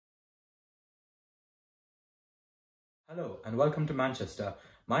Hello and welcome to Manchester.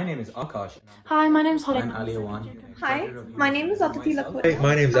 My name is Akash. Hi, my name is Holly. I'm Ali Awan. Hi, my name is Atati Lakwa. Hey,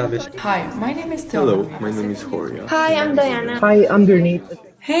 my name is Avish. Hi, my name is Hello, Tilda. my name is Horia. Hi, I'm Diana. Hi, I'm Gurneet.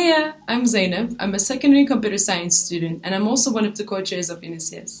 Hey, I'm Zainab. I'm a secondary computer science student and I'm also one of the co-chairs of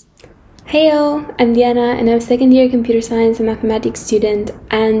UniCS. Heyo, I'm Diana and I'm a second year computer science and mathematics student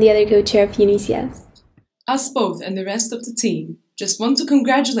and the other co-chair of UniCS. Us both and the rest of the team just want to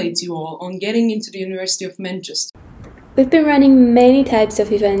congratulate you all on getting into the University of Manchester. We've been running many types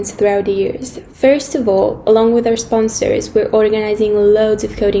of events throughout the years. First of all, along with our sponsors, we're organizing loads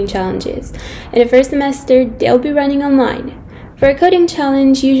of coding challenges. In the first semester, they'll be running online. For a coding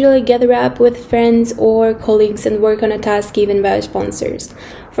challenge, usually gather up with friends or colleagues and work on a task given by our sponsors.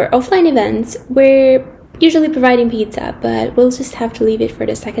 For offline events, we're usually providing pizza, but we'll just have to leave it for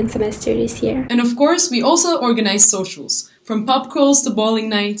the second semester this year. And of course, we also organize socials. From pub crawls to bowling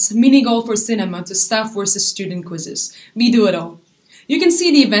nights, mini golf or cinema to staff versus student quizzes. We do it all. You can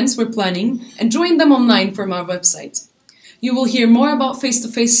see the events we're planning and join them online from our website. You will hear more about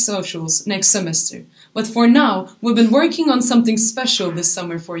face-to-face socials next semester. But for now, we've been working on something special this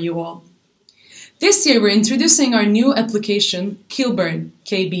summer for you all. This year, we're introducing our new application, Kilburn,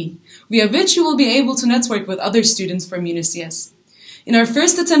 KB, via which you will be able to network with other students from UniCS. In our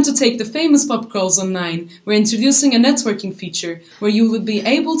first attempt to take the famous pub crawls online, we're introducing a networking feature where you will be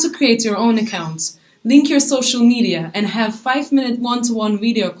able to create your own accounts, link your social media, and have 5-minute one-to-one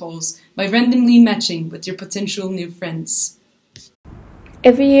video calls by randomly matching with your potential new friends.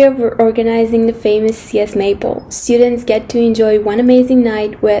 Every year we're organizing the famous CS Maple. Students get to enjoy one amazing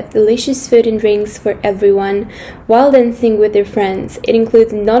night with delicious food and drinks for everyone while dancing with their friends. It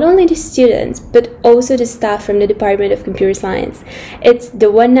includes not only the students but also the staff from the Department of Computer Science. It's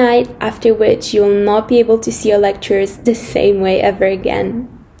the one night after which you will not be able to see your lecturers the same way ever again.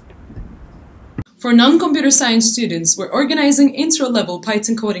 For non-computer science students, we're organizing intro-level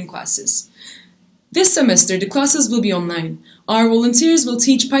Python coding classes. This semester, the classes will be online. Our volunteers will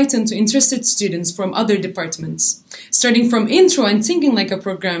teach Python to interested students from other departments, starting from intro and thinking like a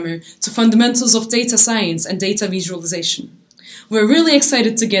programmer to fundamentals of data science and data visualization. We're really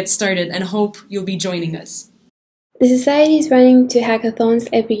excited to get started and hope you'll be joining us. The Society is running 2 hackathons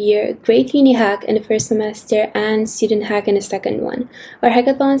every year, Great Uni Hack in the first semester and Student Hack in the second one. Our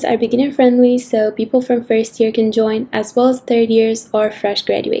hackathons are beginner friendly, so people from first year can join, as well as third years or fresh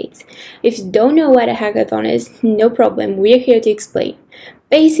graduates. If you don't know what a hackathon is, no problem, we're here to explain.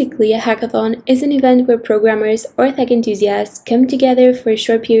 Basically, a hackathon is an event where programmers or tech enthusiasts come together for a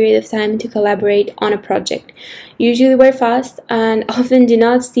short period of time to collaborate on a project. Usually we're fast and often do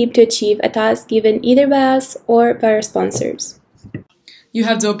not sleep to achieve a task given either by us or by our sponsors. You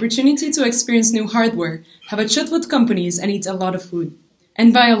have the opportunity to experience new hardware, have a chat with companies and eat a lot of food.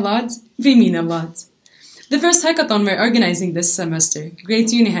 And by a lot, we mean a lot. The first hackathon we're organizing this semester, Great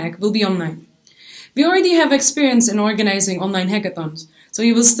UniHack, will be online. We already have experience in organizing online hackathons, so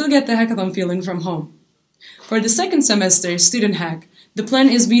you will still get the hackathon feeling from home. For the second semester, Student Hack, the plan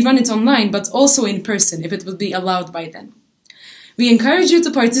is we run it online but also in person if it will be allowed by then. We encourage you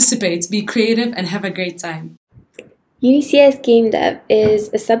to participate, be creative and have a great time. UniCS Game Dev is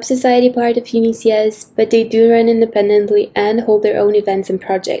a sub-society part of UniCS, but they do run independently and hold their own events and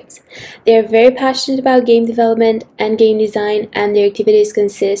projects. They are very passionate about game development and game design, and their activities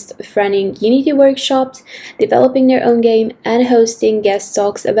consist of running Unity workshops, developing their own game, and hosting guest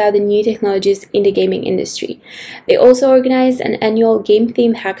talks about the new technologies in the gaming industry. They also organize an annual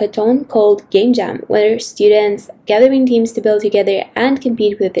game-themed hackathon called Game Jam, where students gather in teams to build together and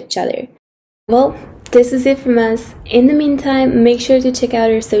compete with each other. Well, this is it from us. In the meantime, make sure to check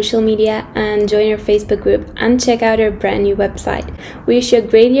out our social media and join our Facebook group and check out our brand new website. We wish you a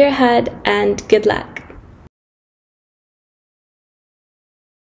great year ahead and good luck!